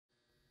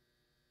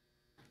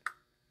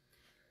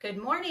Good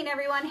morning,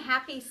 everyone.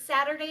 Happy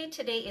Saturday.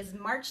 Today is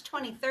March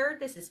 23rd.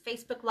 This is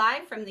Facebook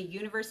Live from the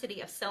University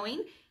of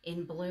Sewing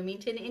in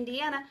Bloomington,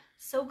 Indiana.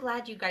 So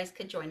glad you guys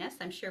could join us.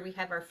 I'm sure we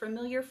have our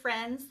familiar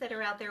friends that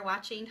are out there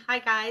watching. Hi,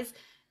 guys.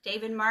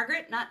 Dave and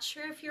Margaret, not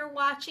sure if you're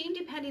watching,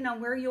 depending on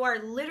where you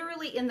are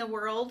literally in the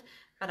world,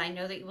 but I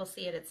know that you will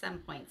see it at some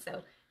point.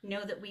 So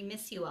know that we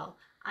miss you all.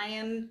 I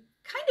am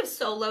kind of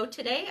solo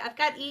today. I've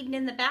got Eden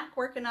in the back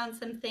working on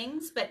some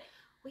things, but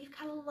we've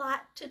got a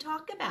lot to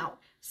talk about.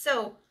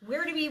 So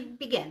where do we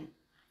begin?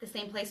 The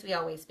same place we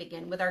always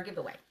begin, with our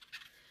giveaway.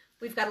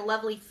 We've got a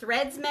lovely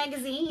Threads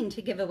magazine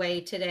to give away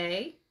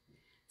today.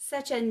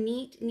 Such a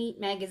neat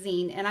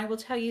magazine. And I will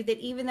tell you that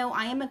even though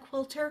I am a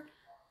quilter,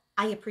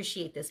 I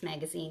appreciate this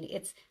magazine.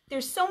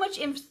 There's so much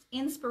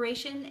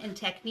inspiration and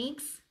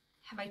techniques.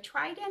 Have I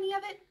tried any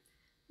of it?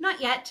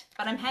 Not yet,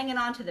 but I'm hanging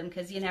on to them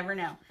because you never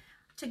know.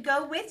 To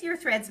go with your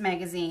Threads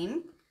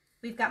magazine,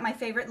 we've got my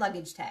favorite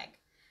luggage tag.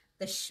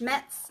 The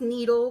Schmetz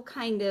needle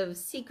kind of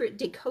secret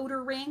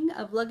decoder ring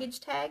of luggage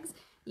tags.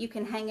 You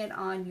can hang it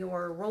on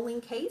your rolling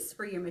case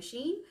for your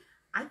machine.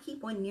 I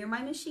keep one near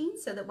my machine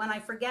so that when I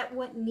forget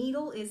what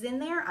needle is in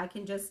there, I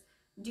can just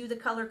do the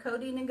color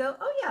coding and go,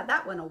 oh yeah,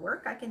 that one will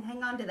work. I can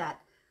hang on to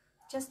that.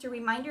 Just a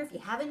reminder, if you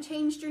haven't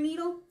changed your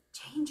needle,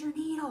 change your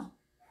needle.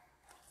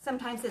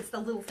 Sometimes it's the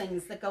little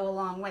things that go a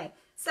long way.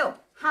 So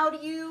how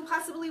do you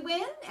possibly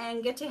win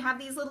and get to have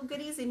these little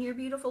goodies in your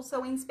beautiful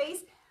sewing space?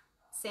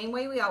 Same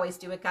way we always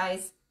do it,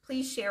 guys.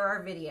 Please share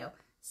our video.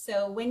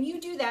 So when you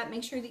do that,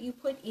 make sure that you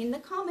put in the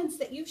comments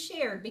that you've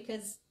shared,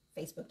 because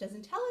Facebook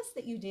doesn't tell us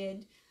that you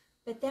did.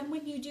 But then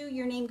when you do,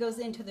 your name goes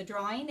into the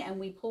drawing and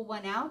we pull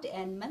one out,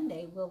 and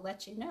Monday we'll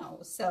let you know.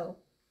 So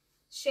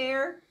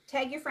share,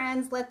 tag your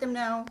friends, let them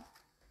know.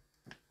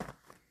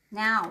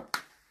 Now,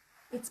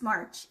 it's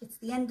March. It's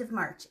the end of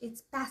March.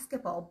 It's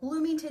basketball.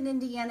 Bloomington,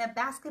 Indiana.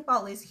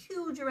 Basketball is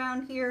huge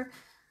around here.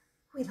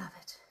 We love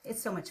it.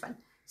 It's so much fun.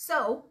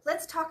 So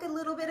let's talk a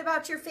little bit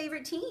about your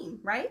favorite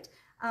team, right?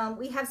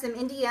 We have some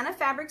Indiana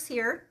fabrics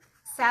here.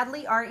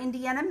 Sadly, our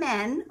Indiana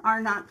men are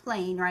not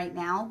playing right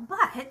now,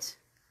 but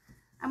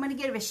I'm going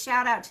to give a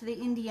shout out to the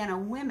Indiana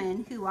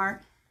women who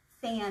are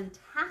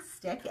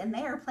fantastic, and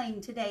they are playing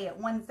today at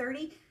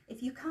 1:30.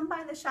 If you come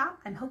by the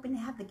shop, I'm hoping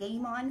to have the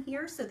game on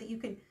here so that you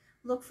can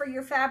look for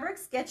your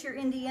fabrics, get your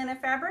Indiana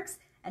fabrics,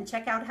 and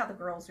check out how the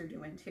girls are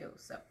doing too.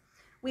 So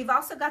we've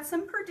also got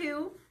some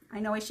Purdue. I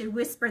know I should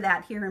whisper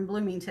that here in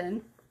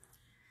Bloomington.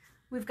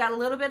 We've got a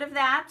little bit of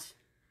that.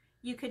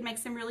 You could make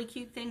some really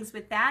cute things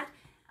with that.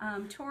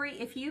 Tori,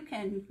 if you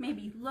can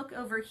maybe look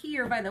over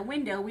here by the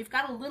window, we've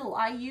got a little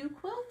IU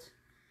quilt.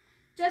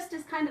 Just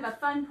as kind of a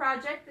fun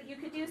project that you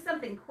could do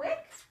something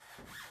quick.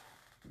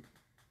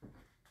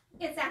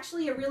 It's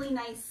actually a really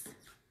nice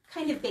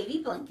kind of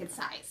baby blanket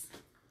size.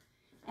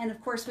 And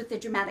of course, with the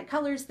dramatic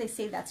colors, they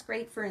say that's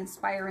great for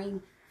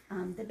inspiring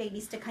the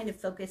babies to kind of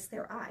focus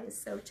their eyes.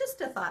 So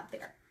just a thought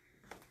there.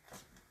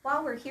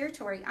 While we're here,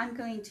 Tori, I'm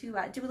going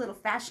to do a little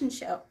fashion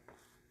show.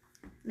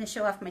 I'm going to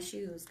show off my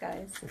shoes,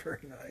 guys.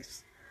 Very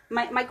nice.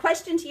 My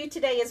question to you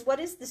today is, what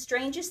is the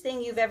strangest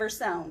thing you've ever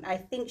sewn? I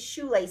think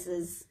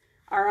shoelaces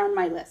are on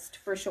my list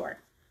for sure.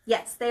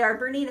 Yes, they are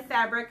Bernina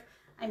fabric.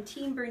 I'm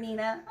Team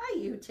Bernina.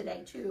 IU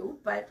today too,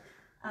 but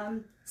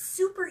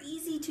super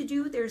easy to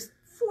do. There's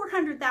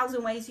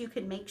 400,000 ways you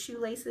can make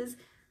shoelaces.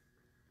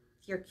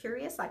 If you're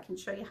curious, I can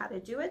show you how to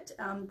do it.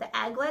 The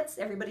aglets,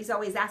 everybody's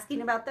always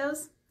asking about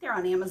those. They're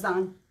on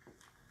Amazon.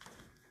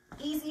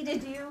 Easy to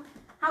do.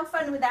 How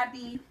fun would that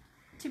be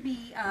to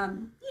be,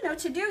 you know,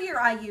 to do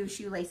your IU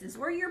shoelaces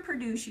or your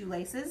Purdue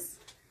shoelaces,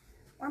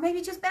 or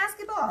maybe just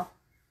basketball.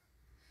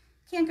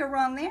 Can't go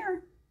wrong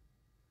there.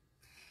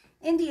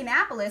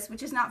 Indianapolis,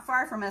 which is not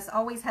far from us,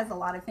 always has a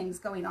lot of things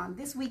going on.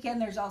 This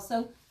weekend there's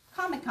also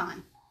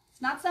Comic-Con.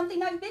 It's not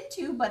something I've been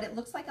to, but it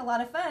looks like a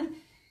lot of fun.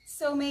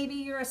 So maybe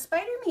you're a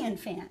Spider-Man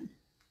fan.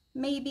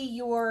 Maybe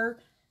your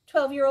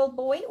 12-year-old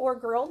boy or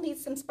girl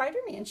needs some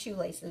Spider-Man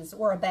shoelaces,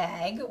 or a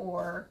bag,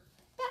 or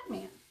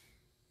Batman.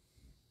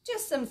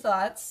 Just some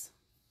thoughts.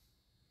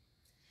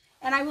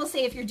 And I will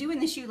say, if you're doing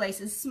the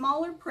shoelaces,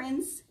 smaller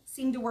prints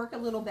seem to work a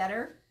little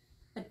better,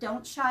 but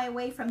don't shy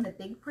away from the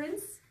big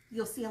prints.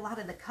 You'll see a lot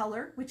of the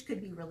color, which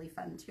could be really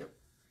fun too.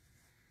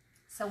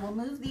 So we'll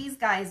move these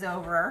guys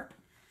over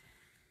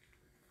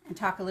and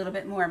talk a little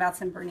bit more about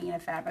some Bernina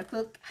fabric.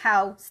 Look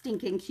how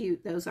stinking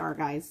cute those are,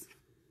 guys.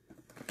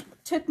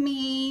 Took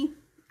me,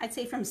 I'd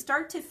say, from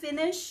start to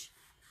finish,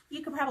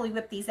 you could probably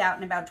whip these out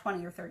in about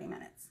 20 or 30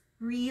 minutes.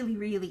 Really,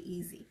 really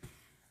easy.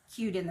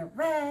 Cute in the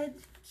red,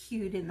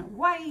 cute in the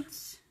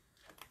white.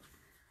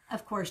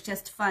 Of course,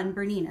 just fun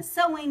Bernina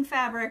sewing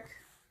fabric.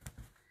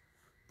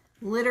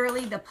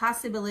 Literally, the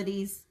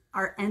possibilities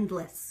are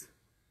endless.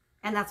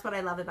 And that's what I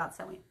love about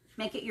sewing.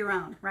 Make it your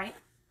own, right?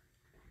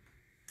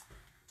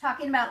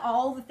 Talking about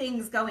all the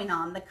things going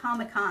on, the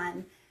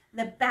Comic-Con,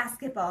 the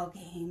basketball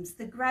games,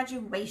 the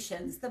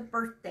graduations, the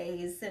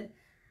birthdays, and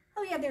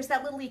oh yeah, there's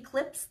that little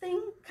eclipse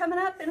thing coming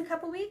up in a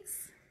couple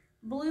weeks.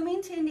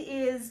 Bloomington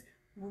is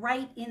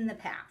right in the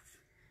path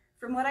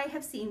from what I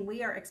have seen,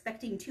 we are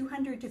expecting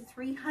 200 to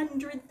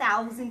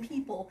 300,000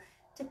 people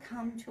to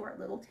come to our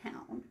little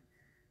town.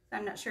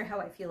 I'm not sure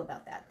how I feel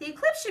about that. The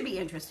eclipse should be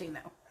interesting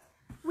though.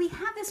 We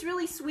have this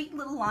really sweet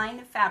little line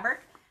of fabric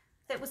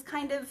that was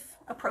kind of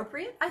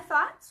appropriate, I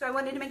thought. So I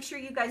wanted to make sure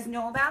you guys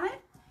know about it.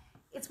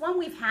 It's one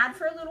we've had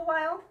for a little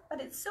while,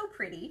 but it's so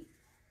pretty.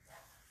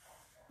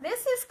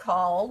 This is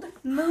called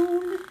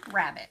Moon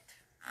Rabbit.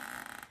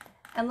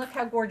 And look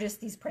how gorgeous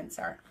these prints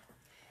are.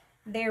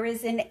 There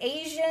is an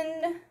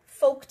Asian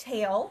folk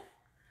tale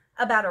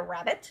about a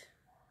rabbit.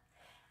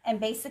 And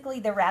basically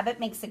the rabbit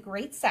makes a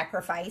great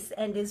sacrifice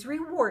and is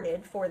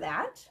rewarded for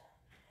that.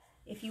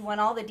 If you want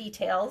all the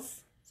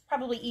details, it's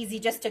probably easy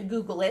just to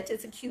Google it.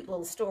 It's a cute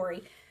little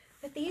story.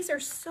 But these are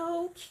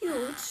so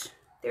cute.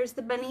 There's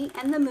the bunny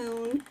and the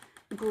moon.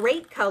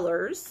 Great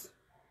colors.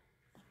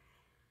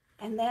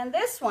 And then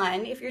this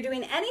one, if you're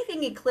doing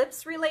anything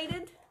eclipse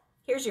related,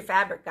 here's your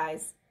fabric,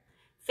 guys.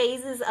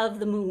 Phases of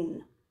the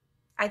moon.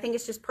 I think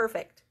it's just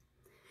perfect.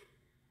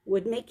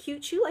 Would make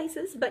cute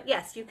shoelaces, but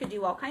yes, you could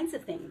do all kinds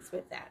of things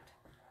with that.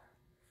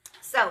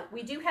 So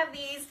we do have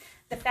these.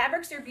 The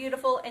fabrics are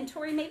beautiful. And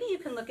Tori, maybe you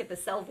can look at the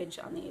selvage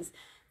on these.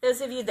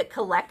 Those of you that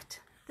collect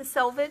the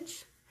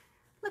selvage,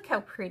 look how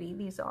pretty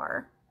these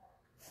are.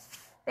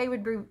 They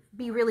would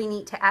be really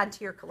neat to add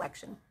to your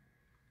collection.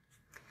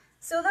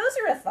 So those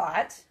are a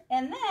thought.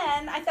 And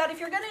then I thought if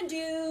you're going to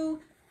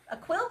do a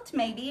quilt,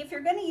 maybe if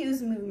you're going to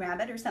use Moon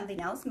Rabbit or something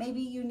else,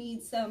 maybe you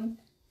need some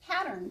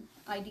pattern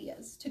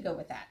ideas to go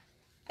with that.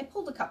 I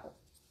pulled a couple.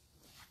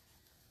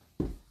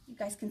 You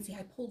guys can see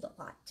I pulled a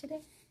lot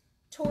today.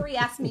 Tori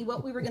asked me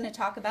what we were going to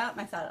talk about,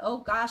 and I thought, oh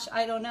gosh,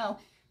 I don't know.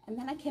 And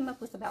then I came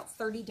up with about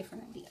 30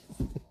 different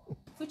ideas,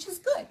 which is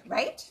good,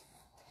 right?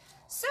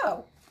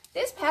 So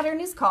this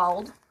pattern is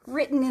called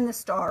Written in the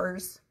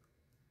Stars.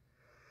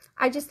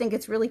 I just think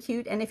it's really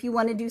cute. And if you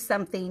want to do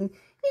something,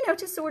 you know,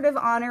 to sort of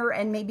honor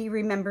and maybe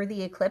remember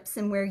the eclipse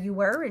and where you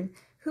were and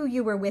who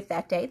you were with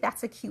that day,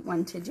 that's a cute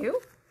one to do.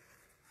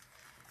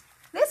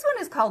 This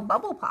one is called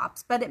Bubble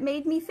Pops, but it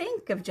made me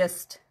think of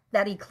just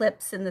that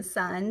eclipse in the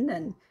sun,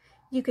 and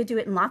you could do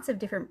it in lots of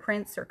different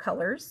prints or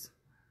colors.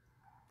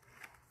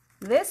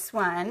 This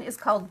one is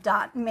called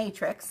Dot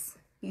Matrix.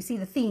 You see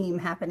the theme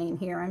happening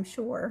here, I'm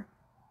sure.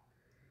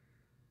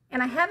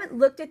 And I haven't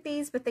looked at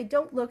these, but they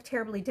don't look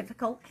terribly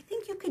difficult. I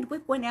think you could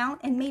whip one out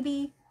and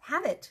maybe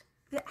have it.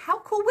 How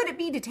cool would it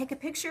be to take a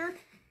picture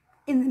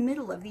in the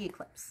middle of the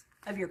eclipse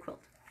of your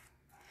quilt?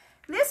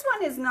 This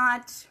one is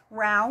not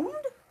round.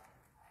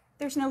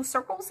 There's no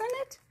circles in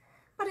it,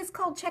 but it's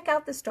called Check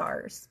Out the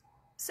Stars.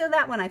 So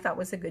that one I thought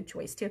was a good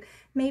choice too.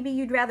 Maybe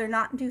you'd rather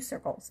not do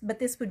circles, but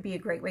this would be a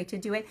great way to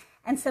do it.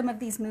 And some of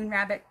these Moon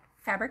Rabbit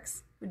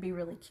fabrics would be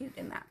really cute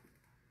in that.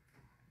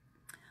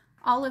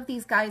 All of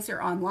these guys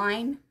are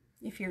online.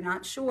 If you're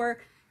not sure,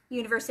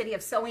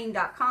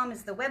 universityofsewing.com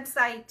is the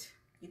website.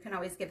 You can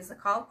always give us a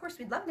call. Of course,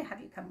 we'd love to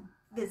have you come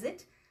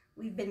visit.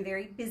 We've been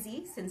very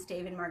busy since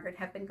Dave and Margaret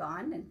have been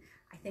gone, and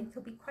I think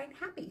they'll be quite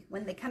happy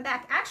when they come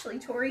back. Actually,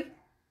 Tori,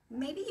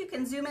 maybe you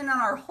can zoom in on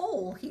our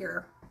hole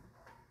here.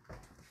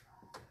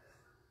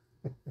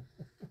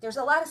 There's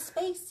a lot of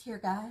space here,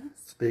 guys.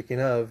 Speaking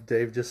of,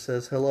 Dave just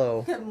says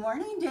hello. Good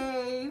morning,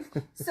 Dave.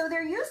 So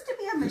there used to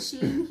be a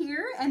machine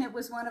here, and it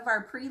was one of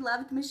our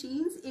pre-loved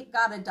machines. It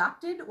got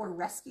adopted or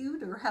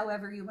rescued, or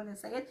however you want to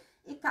say it.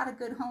 It got a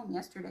good home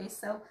yesterday,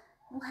 so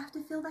we'll have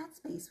to fill that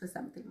space with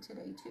something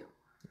today, too.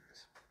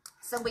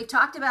 So we've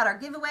talked about our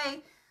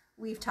giveaway.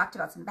 We've talked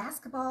about some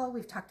basketball.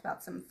 We've talked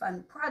about some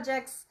fun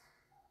projects.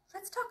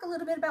 Let's talk a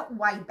little bit about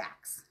wide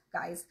backs,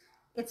 guys.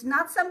 It's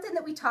not something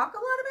that we talk a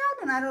lot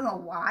about, and I don't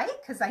know why,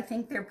 because I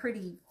think they're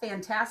pretty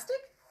fantastic.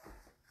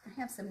 I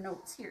have some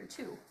notes here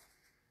too.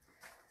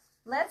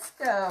 Let's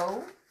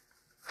go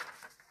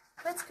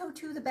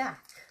to the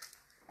back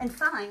and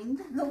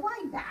find the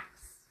wide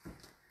backs.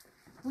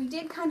 We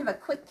did kind of a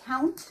quick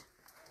count.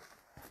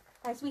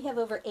 Guys, we have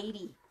over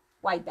 80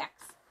 wide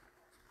backs.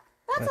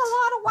 That's a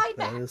lot of wide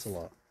backs. That is a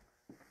lot.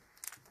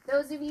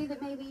 Those of you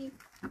that maybe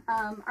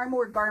are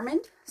more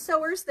garment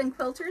sewers than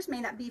quilters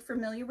may not be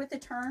familiar with the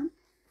term.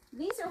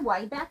 These are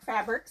wide back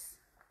fabrics.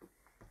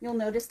 You'll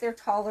notice they're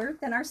taller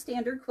than our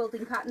standard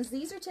quilting cottons.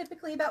 These are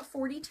typically about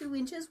 42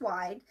 inches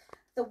wide.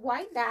 The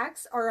wide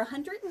backs are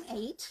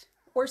 108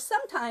 or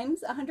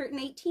sometimes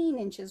 118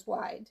 inches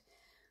wide,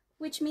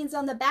 which means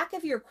on the back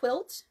of your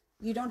quilt,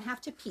 you don't have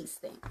to piece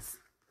things.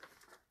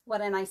 What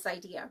a nice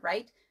idea,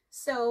 right?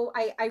 So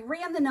I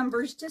ran the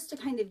numbers just to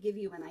kind of give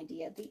you an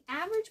idea. The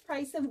average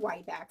price of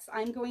wide backs,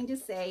 I'm going to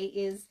say,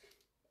 is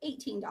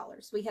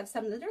 $18. We have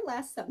some that are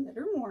less, some that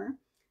are more.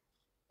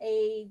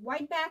 A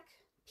wide back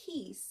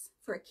piece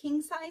for a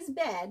king size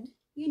bed,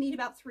 you need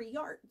about 3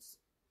 yards.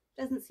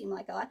 Doesn't seem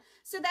like a lot.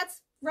 So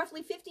that's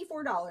roughly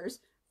 $54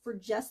 for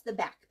just the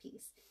back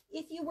piece.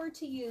 If you were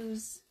to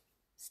use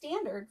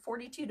standard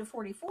 42 to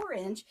 44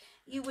 inch,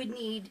 you would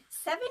need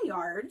 7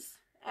 yards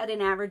at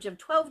an average of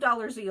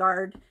 $12 a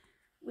yard,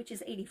 which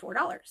is $84.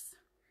 $30,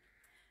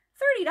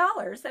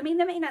 I mean,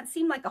 that may not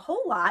seem like a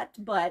whole lot,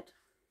 but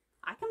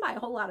I can buy a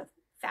whole lot of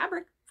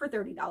fabric for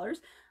 $30.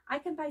 I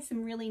can buy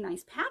some really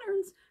nice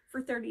patterns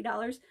for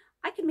 $30.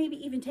 I could maybe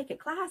even take a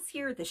class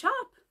here at the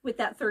shop with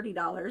that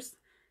 $30.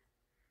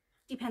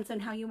 Depends on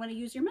how you want to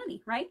use your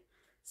money, right?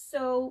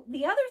 So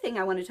the other thing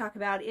I want to talk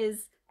about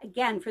is,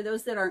 again, for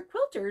those that aren't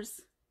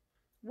quilters,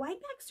 wide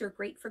backs are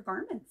great for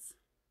garments.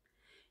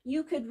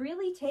 You could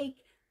really take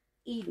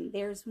Eden.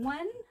 There's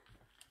one,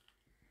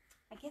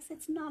 I guess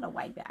it's not a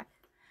wide back.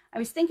 I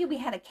was thinking we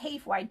had a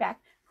cave wide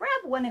back. Grab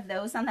one of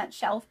those on that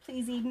shelf,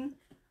 please, Eden.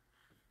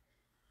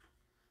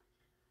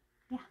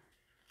 Yeah,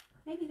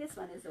 maybe this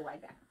one is a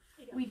wide back.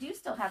 We do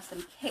still have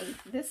some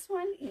cave. This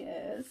one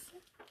is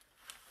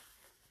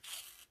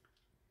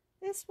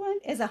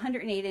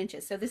 108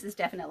 inches, so this is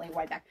definitely a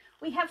wide back.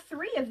 We have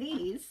 3 of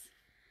these.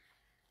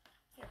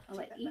 I'll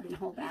let Eden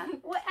hold that.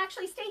 Well,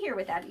 actually, stay here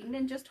with that, Eden,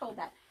 and just hold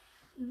that.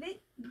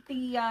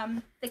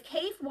 The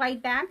cave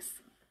wide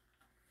backs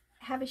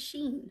have a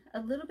sheen, a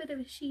little bit of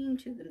a sheen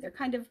to them. They're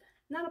kind of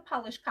not a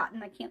polished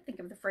cotton. I can't think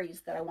of the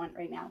phrase that I want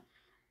right now.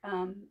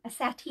 A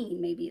sateen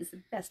maybe is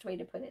the best way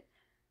to put it.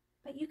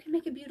 But you can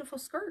make a beautiful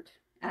skirt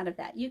out of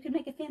that. You can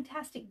make a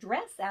fantastic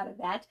dress out of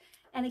that.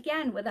 And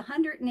again, with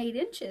 108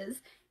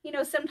 inches, you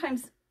know,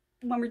 sometimes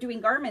when we're doing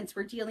garments,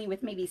 we're dealing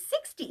with maybe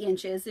 60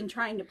 inches and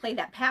trying to play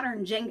that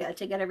pattern Jenga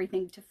to get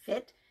everything to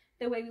fit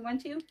the way we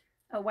want to.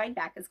 A wide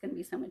back is going to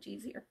be so much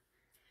easier.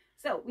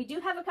 So we do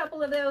have a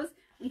couple of those.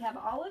 We have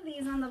all of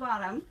these on the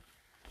bottom.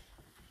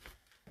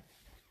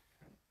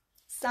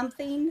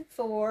 Something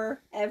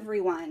for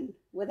everyone,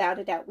 without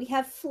a doubt. We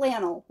have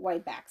flannel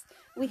wide backs.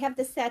 We have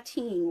the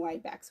sateen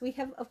wide backs. We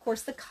have, of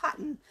course, the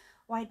cotton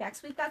wide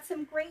backs. We've got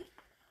some great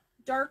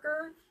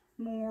darker,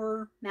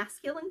 more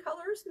masculine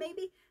colors,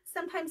 maybe.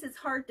 Sometimes it's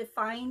hard to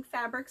find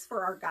fabrics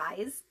for our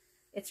guys.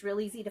 It's real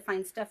easy to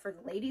find stuff for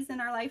the ladies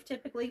in our life,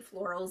 typically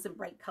florals and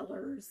bright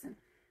colors. And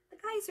the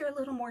guys are a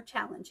little more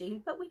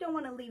challenging, but we don't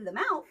want to leave them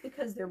out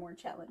because they're more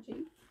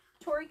challenging.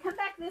 Tori, come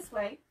back this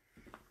way.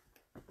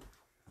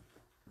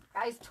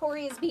 Guys,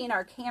 Tori is being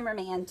our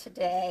cameraman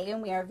today, and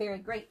we are very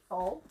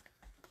grateful.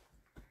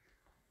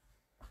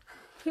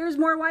 Here's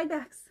more wide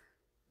backs.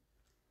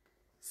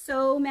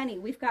 So many.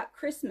 We've got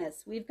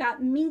Christmas. We've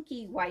got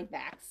Minky wide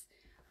backs.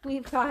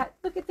 We've got,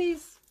 look at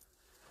these.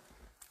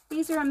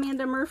 These are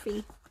Amanda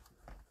Murphy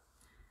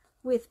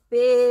with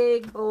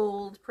big,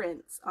 bold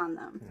prints on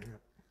them.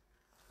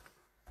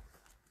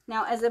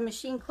 Now, as a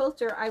machine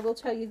quilter, I will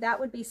tell you that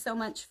would be so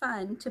much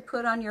fun to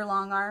put on your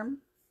long arm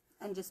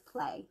and just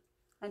play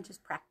and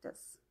just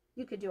practice.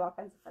 You could do all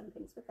kinds of fun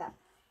things with that.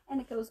 And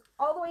it goes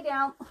all the way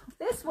down.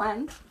 This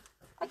one,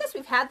 I guess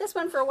we've had this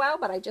one for a while,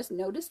 but I just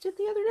noticed it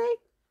the other day.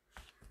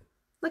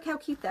 Look how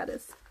cute that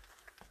is.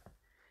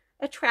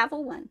 A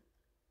travel one.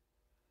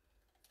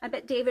 I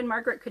bet Dave and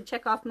Margaret could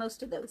check off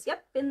most of those.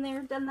 Yep, been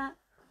there, done that.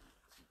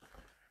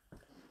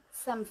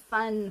 Some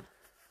fun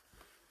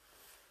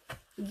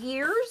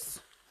gears.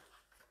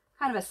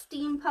 Kind of a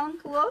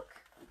steampunk look.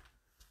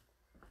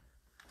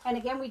 And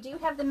again, we do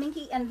have the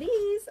Minky, and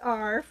these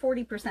are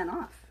 40%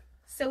 off.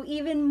 So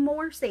even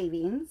more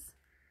savings.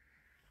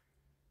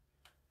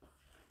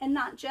 And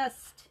not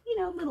just, you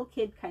know, little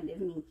kid kind of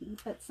Minky,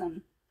 but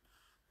some,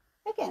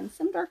 again,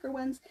 some darker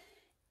ones.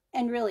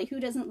 And really, who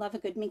doesn't love a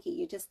good Minky?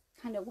 You just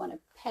kind of want to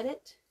pet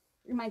it.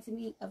 It reminds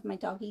me of my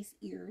doggy's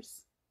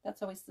ears.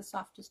 That's always the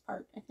softest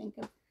part, I think,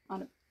 of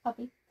on a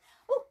puppy.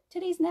 Oh,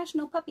 today's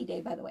National Puppy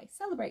Day, by the way.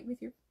 Celebrate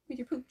with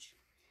your pooch.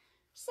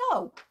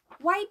 So,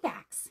 wide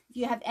backs. If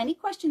you have any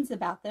questions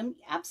about them,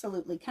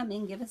 absolutely come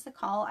in, give us a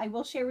call. I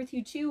will share with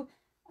you too,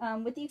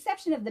 with the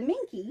exception of the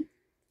Minky,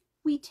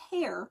 we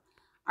tear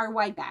our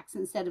wide backs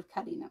instead of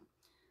cutting them.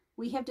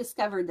 We have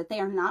discovered that they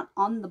are not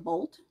on the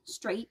bolt,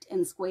 straight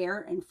and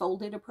square and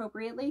folded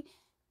appropriately.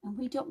 And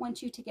we don't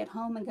want you to get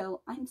home and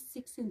go, I'm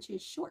 6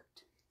 inches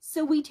short.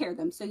 So we tear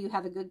them so you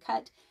have a good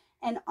cut.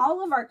 And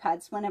all of our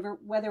cuts,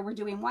 whether we're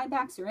doing wide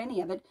backs or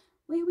any of it,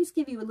 we always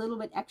give you a little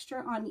bit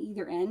extra on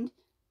either end,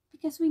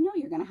 because we know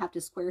you're going to have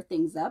to square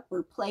things up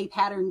or play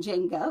pattern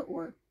Jenga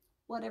or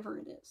whatever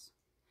it is.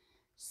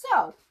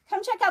 So,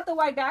 come check out the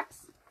wide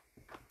backs,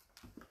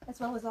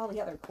 as well as all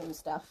the other cool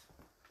stuff.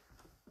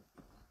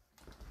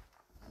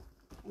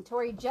 And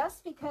Tori,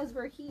 just because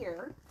we're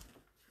here,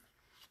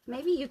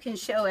 maybe you can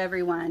show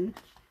everyone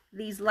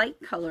these light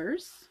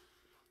colors.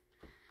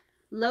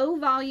 Low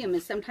volume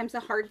is sometimes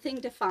a hard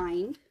thing to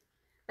find,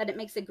 but it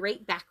makes a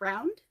great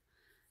background.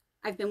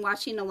 I've been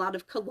watching a lot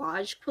of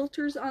collage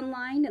quilters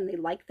online, and they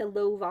like the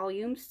low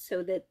volumes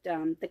so that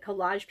the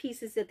collage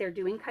pieces that they're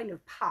doing kind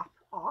of pop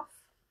off.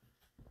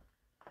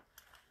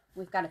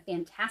 We've got a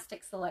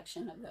fantastic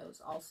selection of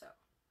those also.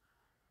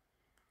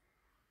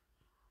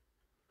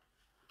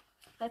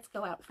 Let's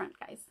go out front,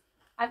 guys.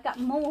 I've got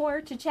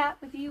more to chat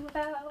with you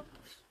about.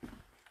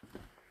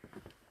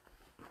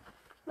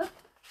 Look,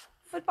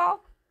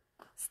 football,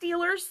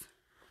 Steelers.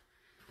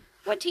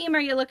 What team are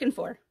you looking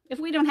for? If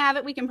we don't have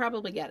it, we can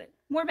probably get it.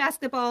 More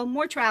basketball,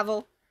 more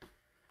travel,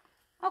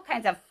 all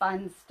kinds of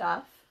fun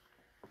stuff.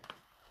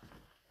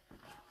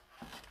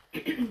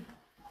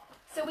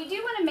 So we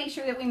do want to make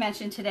sure that we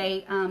mention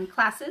today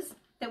classes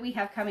that we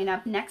have coming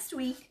up next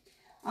week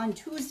on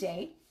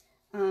Tuesday.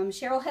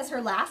 Cheryl has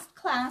her last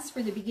class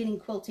for the beginning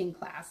quilting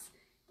class,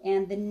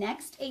 and the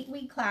next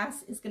 8-week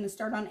class is going to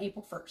start on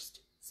April 1st.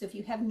 So if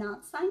you have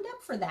not signed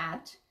up for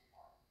that,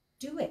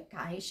 do it,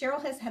 guys.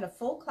 Cheryl has had a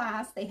full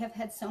class. They have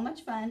had so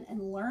much fun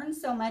and learned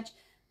so much.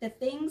 The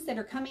things that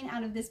are coming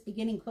out of this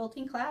beginning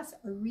quilting class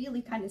are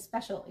really kind of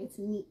special. It's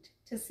neat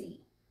to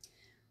see.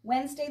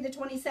 Wednesday the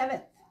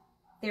 27th,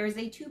 there is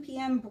a 2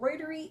 p.m.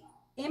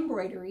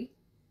 embroidery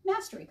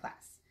mastery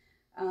class.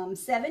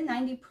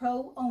 $7.90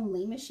 pro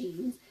only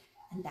machines,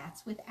 and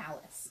that's with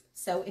Alice.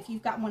 So if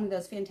you've got one of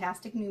those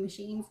fantastic new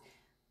machines,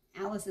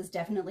 Alice is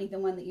definitely the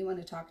one that you want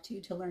to talk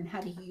to learn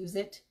how to use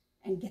it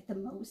and get the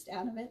most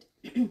out of it.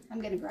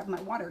 I'm going to grab my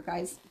water,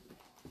 guys.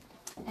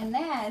 And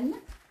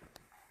then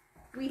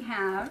we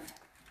have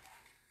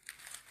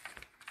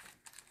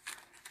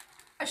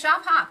a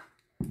shop hop.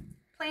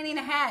 Planning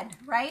ahead,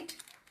 right?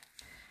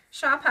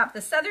 Shop hop,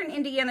 the Southern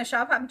Indiana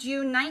Shop Hop,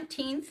 June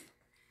 19th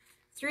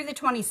through the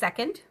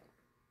 22nd.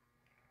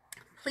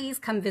 Please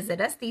come visit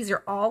us. These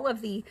are all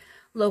of the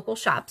local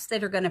shops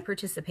that are going to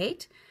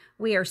participate.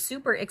 We are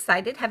super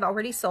excited, have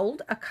already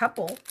sold a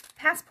couple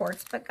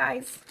passports, but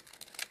guys,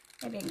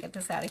 maybe I can get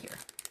this out of here.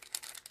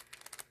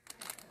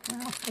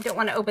 Well, I don't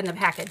want to open the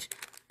package,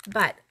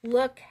 but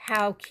look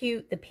how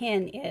cute the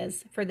pin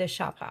is for this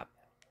shop hop.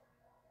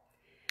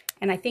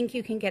 And I think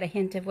you can get a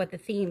hint of what the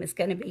theme is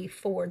going to be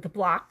for the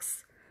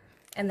blocks.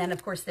 And then,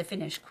 of course, the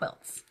finished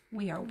quilts.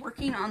 We are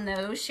working on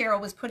those.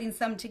 Cheryl was putting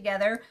some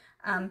together.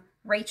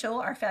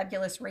 Rachel, our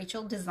fabulous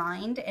Rachel,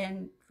 designed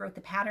and wrote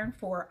the pattern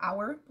for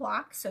our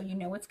block, so you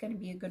know it's going to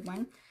be a good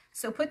one.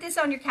 So put this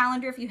on your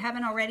calendar if you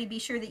haven't already. Be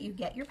sure that you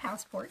get your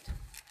passport.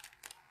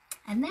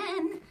 And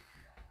then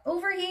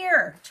over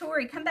here,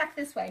 Tori, come back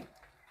this way.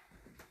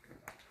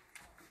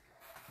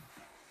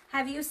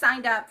 Have you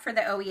signed up for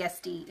the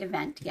OESD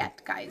event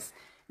yet, guys?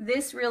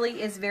 This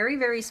really is very,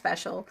 very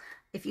special.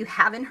 If you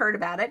haven't heard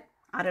about it,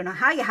 I don't know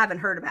how you haven't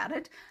heard about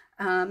it.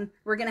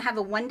 We're going to have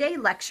a 1-day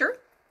lecture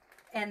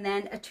and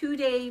then a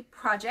 2-day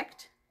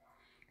project.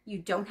 You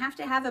don't have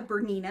to have a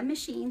Bernina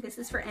machine. This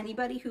is for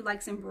anybody who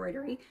likes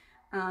embroidery.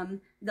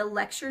 The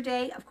lecture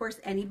day, of course,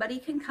 anybody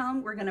can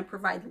come. We're going to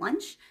provide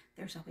lunch.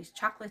 There's always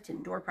chocolate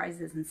and door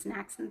prizes and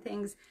snacks and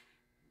things.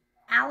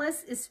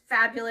 Alice is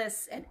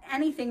fabulous at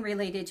anything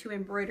related to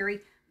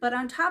embroidery, but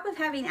on top of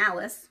having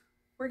Alice,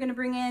 we're going to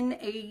bring in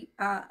a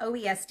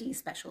OESD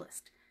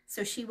specialist.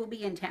 So she will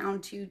be in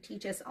town to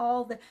teach us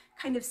all the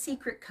kind of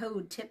secret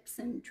code tips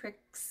and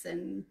tricks.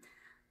 And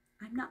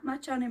I'm not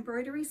much on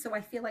embroidery, so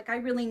I feel like I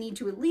really need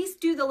to at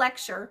least do the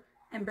lecture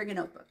and bring a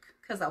notebook,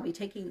 because I'll be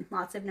taking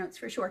lots of notes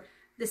for sure.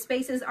 The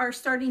spaces are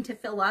starting to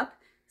fill up,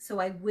 so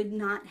I would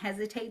not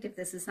hesitate if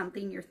this is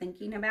something you're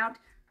thinking about.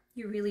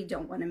 You really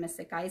don't want to miss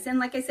it, guys. And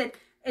like I said,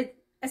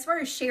 as far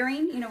as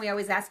sharing, you know, we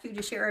always ask you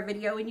to share a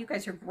video, and you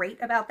guys are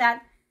great about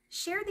that.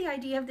 Share the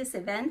idea of this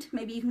event.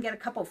 Maybe you can get a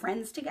couple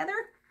friends together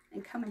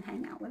and come and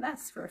hang out with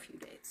us for a few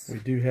days. We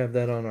do have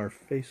that on our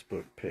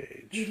Facebook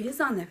page. It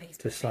is on the Facebook page.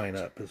 To sign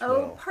up as well.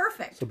 Oh,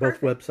 perfect. So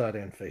both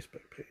website and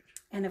Facebook page.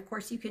 And of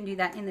course, you can do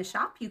that in the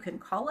shop. You can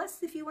call us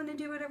if you want to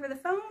do it over the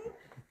phone.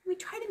 We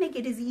try to make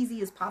it as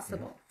easy as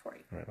possible for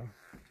you. Right on.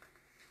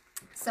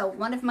 So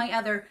one of my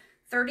other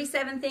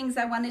 37 things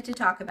I wanted to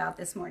talk about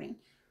this morning.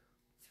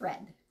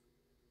 Thread.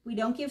 We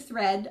don't give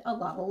thread a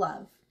lot of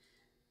love.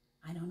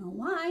 I don't know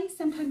why.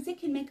 Sometimes it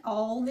can make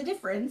all the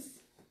difference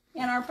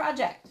in our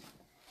project.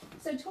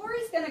 So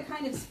Tori's going to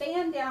kind of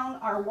span down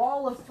our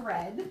wall of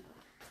thread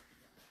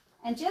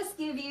and just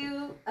give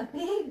you a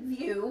big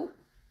view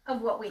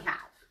of what we have.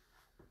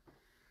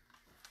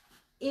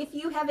 If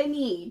you have a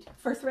need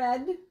for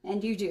thread,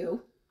 and you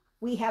do,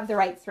 we have the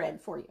right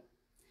thread for you.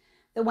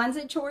 The ones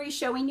that Tori's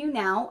showing you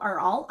now are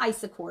all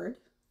Isacord.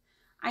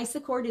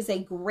 Isacord is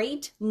a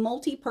great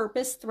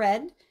multi-purpose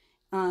thread.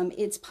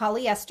 It's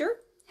polyester,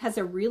 has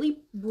a really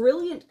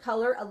brilliant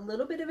color, a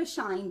little bit of a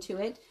shine to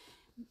it.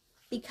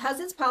 Because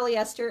it's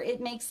polyester,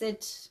 it makes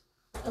it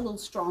a little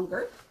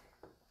stronger.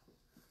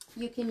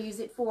 You can use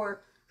it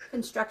for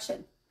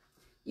construction.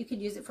 You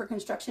can use it for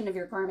construction of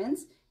your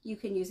garments. You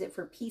can use it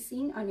for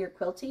piecing on your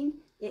quilting.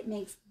 It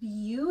makes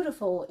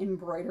beautiful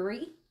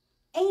embroidery.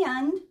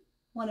 And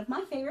one of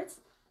my favorites,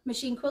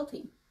 machine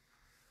quilting.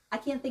 I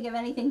can't think of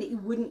anything that you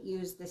wouldn't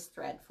use this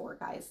thread for,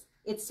 guys.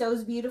 It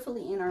sews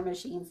beautifully in our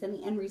machines, and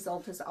the end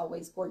result is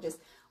always gorgeous.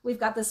 We've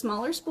got the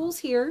smaller spools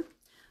here.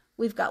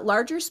 We've got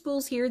larger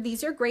spools here.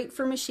 These are great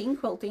for machine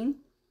quilting.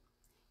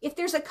 If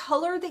there's a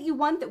color that you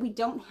want that we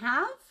don't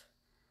have,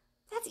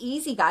 that's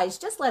easy, guys.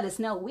 Just let us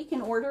know. We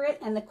can order it,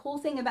 and the cool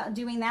thing about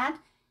doing that,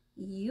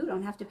 you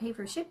don't have to pay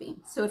for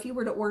shipping. So if you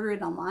were to order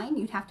it online,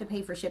 you'd have to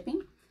pay for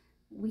shipping.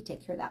 We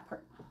take care of that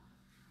part.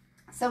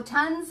 So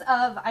tons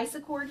of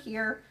Isacord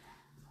here.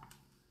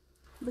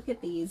 Look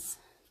at these,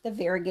 the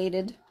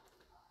variegated.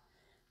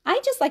 I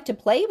just like to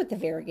play with the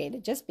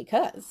variegated just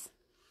because.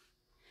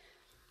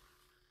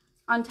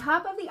 On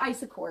top of the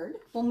Isacord,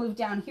 we'll move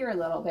down here a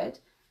little bit.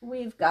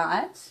 We've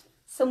got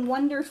some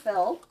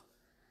Wonderfill.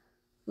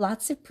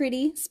 Lots of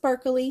pretty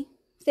sparkly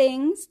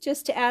things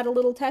just to add a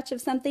little touch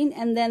of something.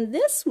 And then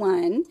this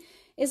one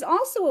is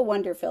also a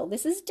Wonder Fill.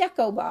 This is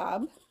Deco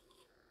Bob.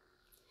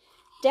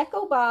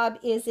 Deco Bob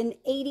is an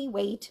 80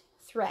 weight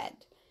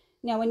thread.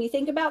 Now, when you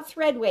think about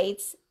thread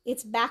weights,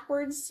 it's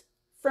backwards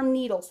from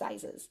needle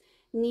sizes.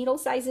 Needle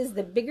sizes,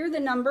 the bigger the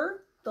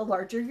number, the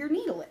larger your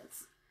needle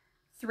is.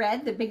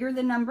 Thread, the bigger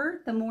the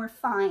number, the more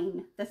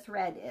fine the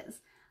thread is.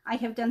 I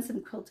have done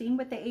some quilting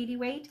with the 80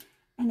 weight,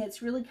 and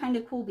it's really kind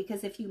of cool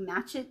because if you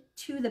match it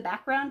to the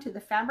background, to the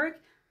fabric,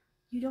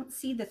 you don't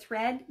see the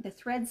thread. The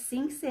thread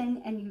sinks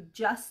in and you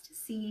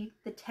just see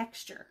the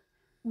texture,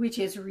 which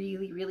is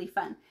really, really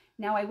fun.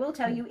 Now, I will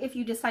tell you, if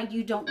you decide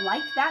you don't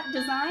like that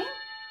design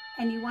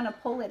and you want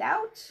to pull it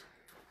out,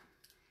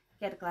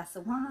 get a glass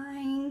of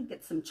wine,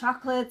 get some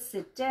chocolate,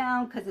 sit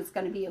down, because it's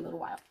going to be a little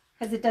while.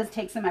 Because it does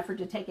take some effort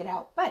to take it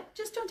out, but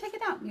just don't take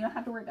it out. You don't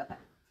have to worry about that.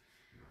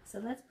 So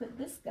let's put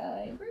this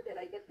guy, where did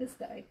I get this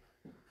guy?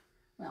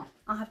 Well,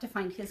 I'll have to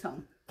find his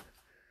home.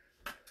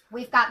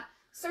 We've got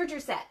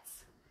serger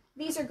sets.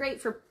 These are great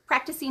for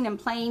practicing and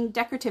playing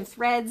decorative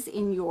threads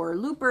in your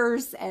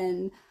loopers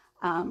and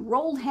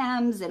rolled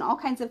hems and all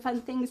kinds of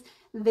fun things.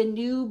 The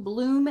new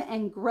Bloom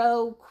and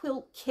Grow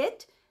quilt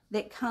kit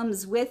that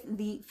comes with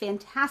the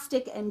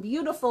fantastic and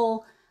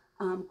beautiful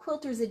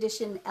Quilters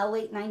Edition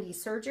L890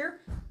 serger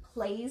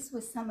plays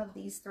with some of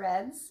these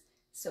threads.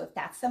 So if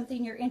that's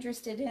something you're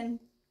interested in,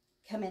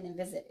 come in and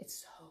visit.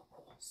 It's so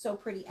cool, so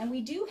pretty. And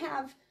we do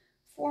have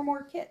 4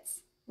 more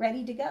kits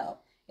ready to go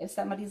if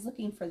somebody's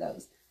looking for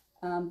those.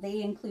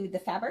 They include the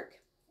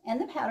fabric and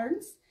the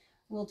patterns.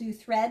 We'll do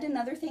thread and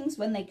other things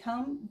when they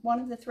come. One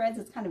of the threads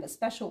is kind of a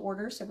special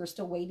order, so we're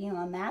still waiting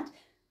on that.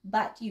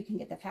 But you can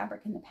get the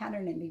fabric and the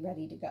pattern and be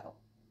ready to go.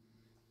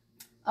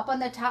 Up on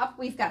the top,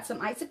 we've got some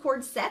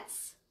Isacord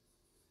sets.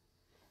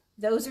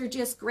 Those are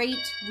just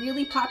great,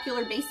 really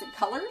popular basic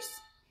colors.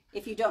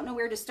 If you don't know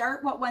where to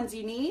start, what ones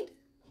you need,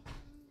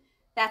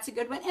 that's a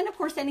good one. And of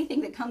course,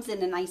 anything that comes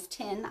in a nice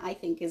tin, I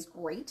think is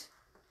great.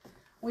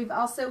 We've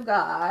also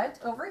got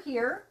over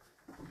here,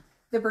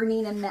 the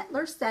Bernina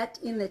Metler set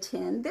in the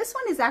tin. This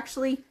one is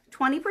actually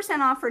 20%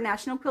 off for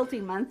National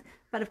Quilting Month,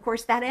 but of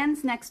course that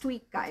ends next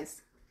week,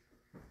 guys.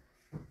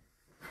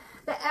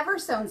 The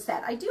Eversewn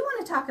set, I do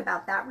want to talk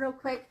about that real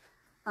quick.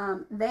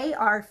 They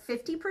are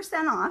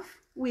 50% off.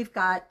 We've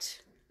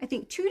got, I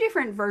think, 2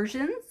 different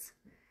versions,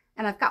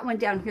 and I've got one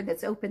down here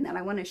that's open that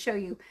I want to show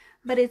you,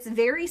 but it's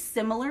very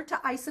similar to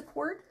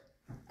Isacord,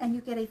 and you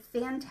get a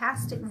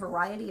fantastic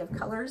variety of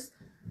colors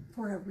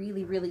for a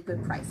really, really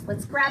good price.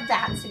 Let's grab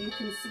that so you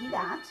can see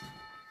that.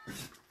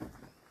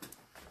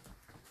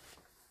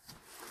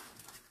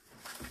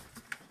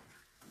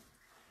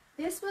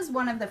 This was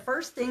one of the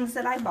first things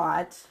that I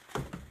bought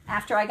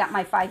after I got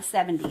my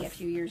 570 a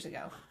few years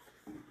ago.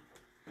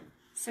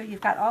 So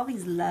you've got all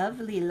these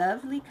lovely,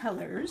 lovely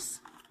colors.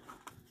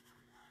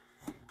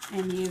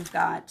 And you've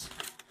got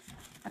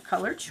a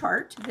color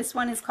chart. This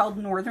one is called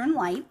Northern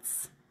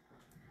Lights.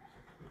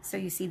 So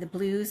you see the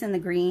blues and the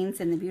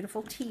greens and the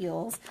beautiful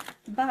teals.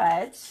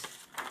 But,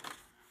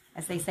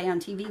 as they say on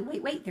TV,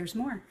 wait, wait, there's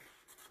more.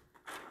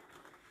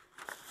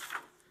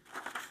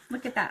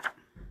 Look at that.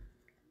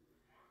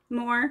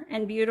 More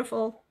and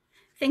beautiful.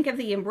 Think of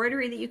the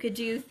embroidery that you could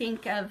do.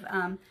 Think of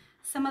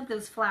some of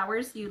those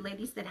flowers, you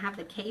ladies that have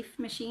the Cafe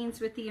machines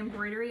with the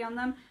embroidery on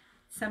them.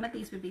 Some of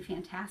these would be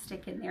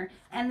fantastic in there.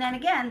 And then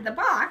again, the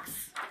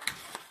box.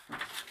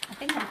 I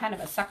think I'm kind of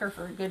a sucker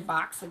for a good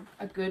box,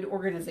 a good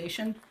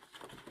organization.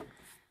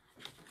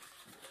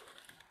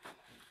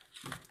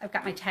 I've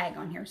got my tag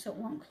on here so it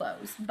won't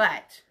close,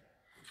 but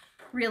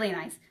really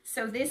nice.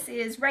 So this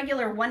is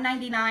regular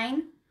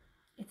 $1.99.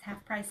 It's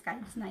half price,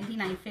 guys,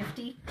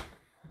 $99.50.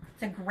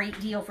 It's a great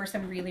deal for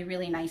some really,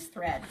 really nice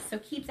thread. So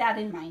keep that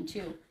in mind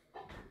too.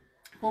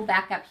 We'll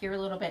back up here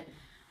a little bit.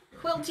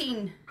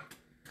 Quilting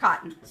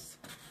cottons.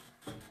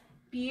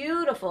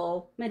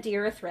 Beautiful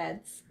Madeira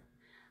threads.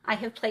 I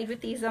have played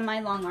with these on my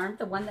long arm.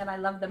 The one that I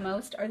love the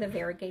most are the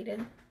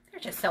variegated. They're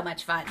just so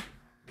much fun.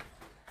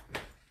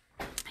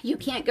 You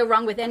can't go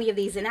wrong with any of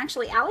these. And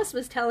actually, Alice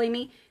was telling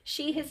me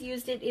she has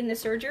used it in the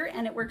serger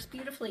and it works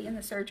beautifully in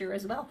the serger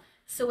as well.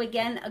 So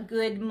again, a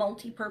good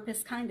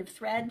multi-purpose kind of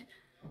thread.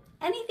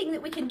 Anything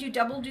that we can do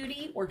double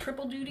duty or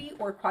triple duty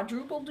or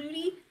quadruple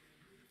duty,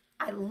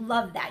 I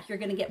love that. You're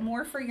going to get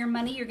more for your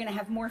money. You're going to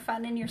have more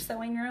fun in your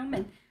sewing room.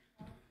 And,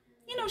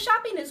 you know,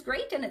 shopping is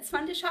great and it's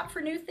fun to shop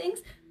for new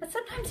things, but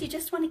sometimes you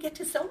just want to get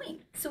to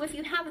sewing. So if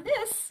you have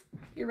this,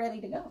 you're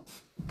ready to go.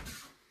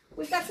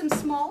 We've got some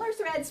smaller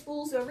thread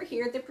spools over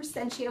here, the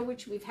Presentia,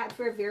 which we've had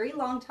for a very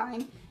long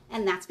time,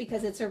 and that's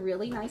because it's a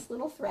really nice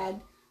little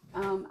thread.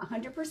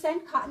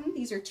 100% cotton.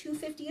 These are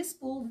 $2.50 a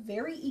spool,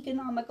 very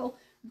economical.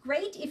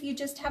 Great if you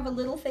just have a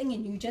little thing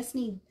and you just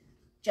need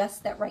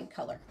just that right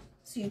color.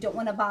 So you don't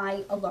want to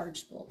buy a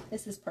large spool.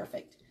 This is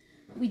perfect.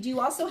 We do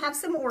also have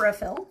some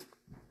Aurifil.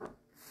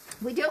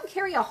 We don't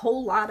carry a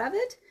whole lot of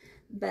it,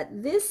 but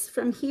this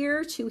from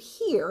here to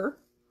here,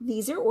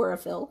 these are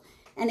Aurifil.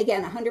 And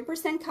again,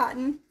 100%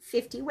 cotton,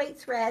 50 weight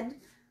thread.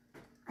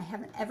 I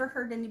haven't ever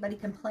heard anybody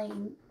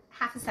complain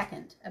half a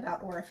second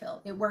about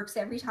Aurifil. It works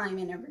every time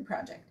in every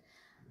project.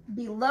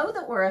 Below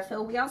the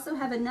Aurifil, we also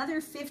have another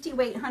 50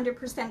 weight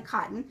 100%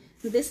 cotton.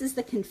 This is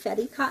the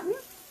confetti cotton.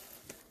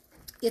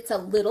 It's a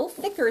little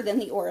thicker than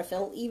the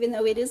Aurifil, even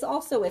though it is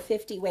also a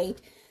 50 weight.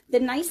 The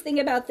nice thing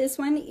about this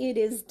one, it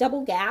is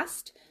double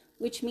gassed,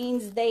 which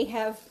means they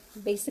have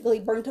basically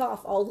burnt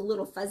off all the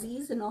little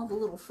fuzzies and all the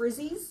little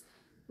frizzies,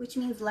 which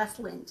means less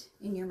lint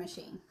in your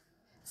machine.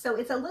 So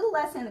it's a little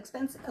less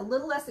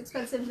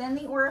expensive than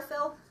the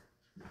Aurifil,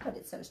 but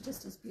it sews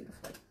just as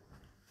beautifully.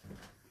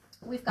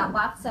 We've got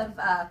lots of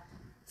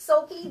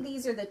sulky.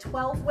 These are the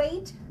 12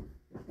 weight.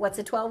 What's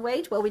a 12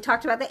 weight? Well, we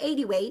talked about the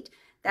 80 weight.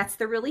 That's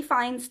the really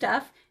fine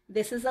stuff.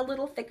 This is a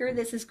little thicker.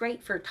 This is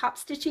great for top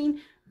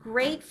stitching,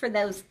 great for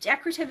those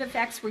decorative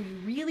effects where you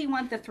really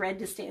want the thread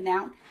to stand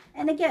out.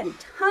 And again,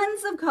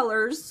 tons of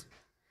colors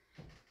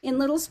in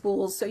little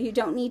spools, so you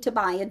don't need to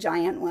buy a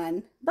giant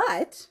one.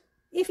 But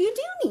if you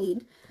do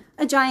need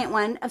a giant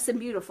one of some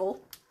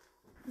beautiful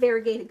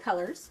variegated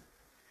colors,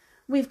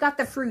 we've got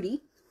the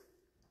Fruity.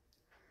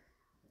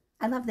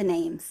 I love the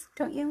names,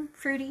 don't you?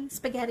 Fruity,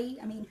 spaghetti.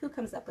 I mean, who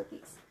comes up with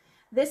these?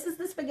 This is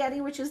the spaghetti,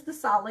 which is the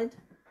solid.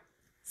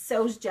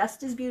 Sews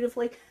just as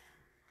beautifully.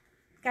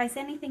 Guys,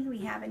 anything we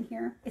have in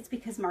here, it's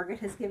because Margaret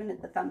has given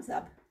it the thumbs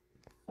up.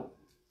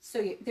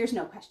 So there's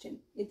no question.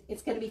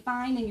 It's going to be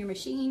fine in your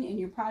machine, in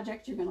your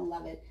project. You're going to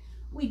love it.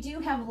 We do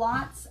have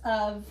lots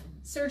of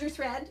serger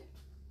thread.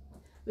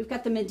 We've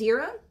got the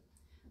Madeira.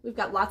 We've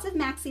got lots of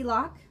maxi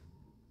lock.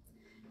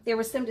 There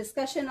was some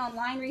discussion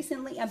online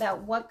recently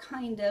about what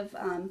kind of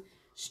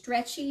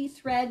stretchy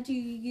thread do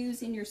you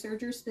use in your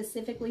serger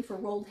specifically for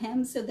rolled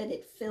hem so that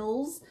it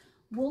fills.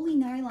 Woolly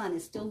nylon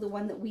is still the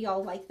one that we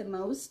all like the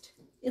most.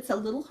 It's a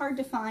little hard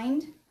to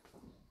find,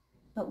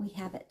 but we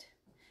have it.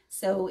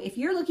 So if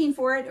you're looking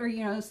for it, or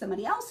you know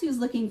somebody else who's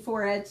looking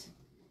for it,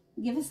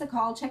 give us a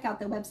call, check out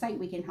the website.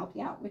 We can help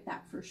you out with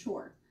that for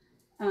sure.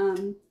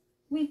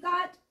 We've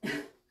got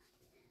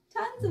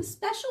tons of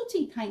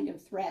specialty kind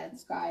of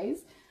threads,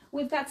 guys.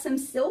 We've got some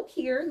silk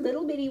here,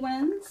 little bitty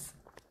ones,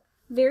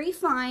 very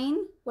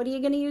fine. What are you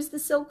going to use the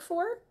silk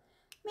for?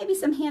 Maybe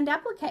some hand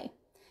applique,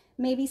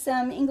 maybe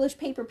some English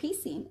paper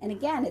piecing. And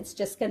again, it's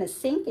just going to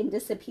sink and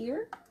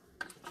disappear.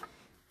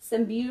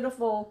 Some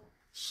beautiful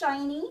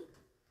shiny,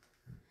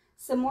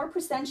 some more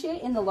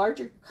Presentia in the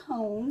larger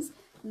cones.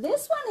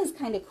 This one is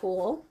kind of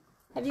cool.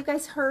 Have you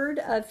guys heard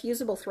of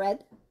fusible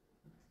thread?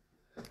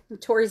 And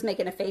Tori's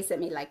making a face at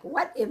me like,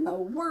 what in the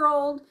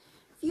world?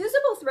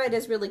 Fusible thread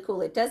is really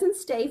cool. It doesn't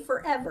stay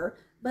forever,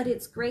 but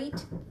it's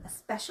great,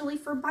 especially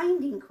for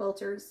binding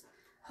quilters.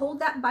 Hold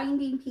that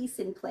binding piece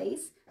in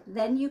place,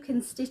 then you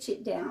can stitch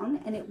it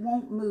down and it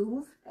won't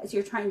move as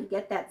you're trying to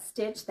get that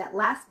stitch, that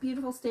last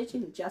beautiful stitch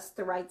in just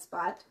the right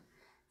spot.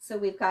 So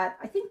we've got,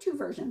 I think, 2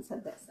 versions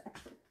of this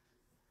actually.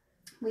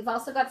 We've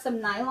also got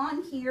some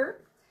nylon here.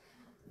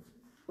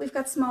 We've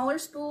got smaller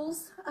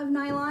spools of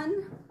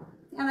nylon.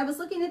 And I was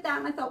looking at that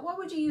and I thought, what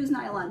would you use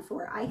nylon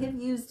for? I have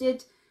used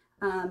it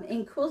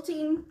in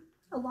quilting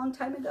a long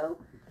time ago,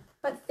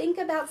 but think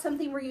about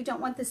something where you don't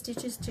want the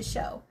stitches to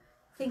show.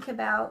 Think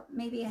about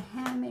maybe a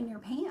hem in your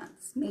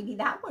pants. Maybe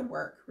that would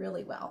work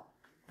really well.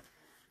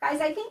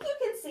 Guys, I think you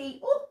can see,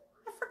 oh,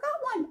 I forgot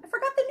one. I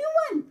forgot the new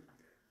one.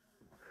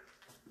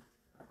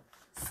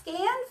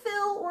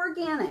 Scanfill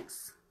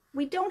Organics.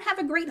 We don't have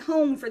a great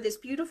home for this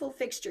beautiful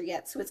fixture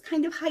yet, so it's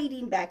kind of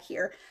hiding back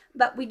here,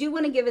 but we do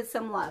want to give it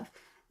some love.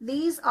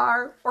 These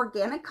are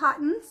organic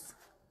cottons.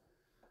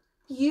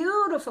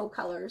 Beautiful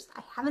colors.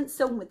 I haven't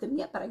sewn with them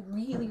yet, but I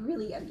really,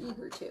 really am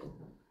eager to.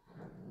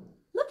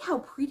 Look how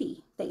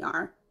pretty they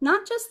are.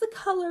 Not just the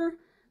color,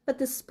 but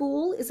the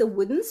spool is a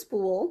wooden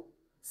spool,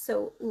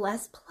 so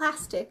less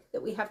plastic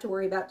that we have to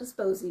worry about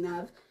disposing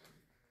of.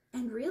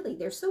 And really,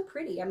 they're so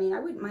pretty. I mean, I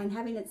wouldn't mind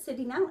having it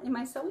sitting out in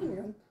my sewing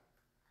room.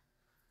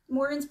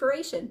 More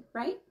inspiration,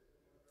 right?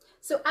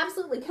 So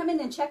absolutely, come in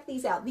and check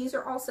these out. These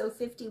are also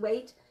 50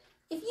 weight.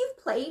 If you've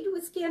played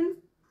with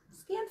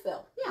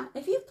Scanfill, yeah,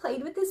 if you've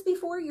played with this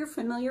before, you're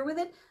familiar with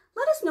it,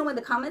 let us know in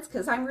the comments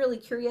because I'm really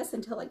curious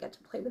until I get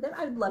to play with it.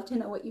 I'd love to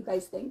know what you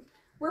guys think.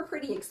 We're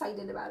pretty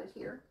excited about it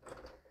here.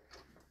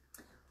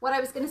 What I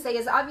was going to say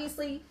is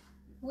obviously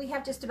we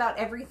have just about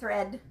every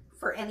thread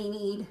for any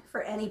need,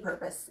 for any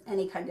purpose,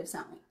 any kind of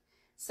sewing.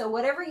 So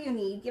whatever you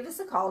need, give us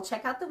a call,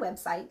 check out the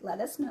website, let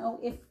us know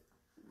if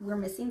we're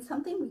missing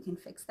something, we can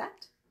fix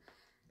that.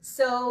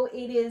 So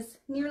it is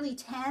nearly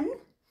 10.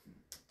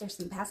 There's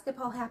some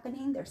basketball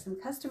happening. There's some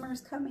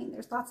customers coming.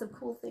 There's lots of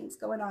cool things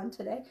going on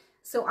today.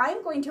 So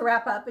I'm going to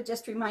wrap up, but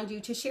just remind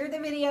you to share the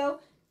video,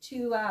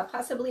 to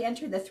possibly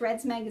enter the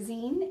Threads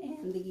magazine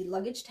and the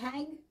luggage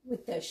tag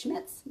with the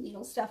Schmitz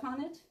needle stuff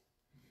on it.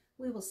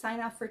 We will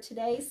sign off for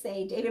today.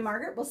 Say Dave and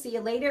Margaret, we'll see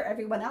you later.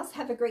 Everyone else,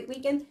 have a great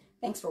weekend.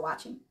 Thanks for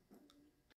watching.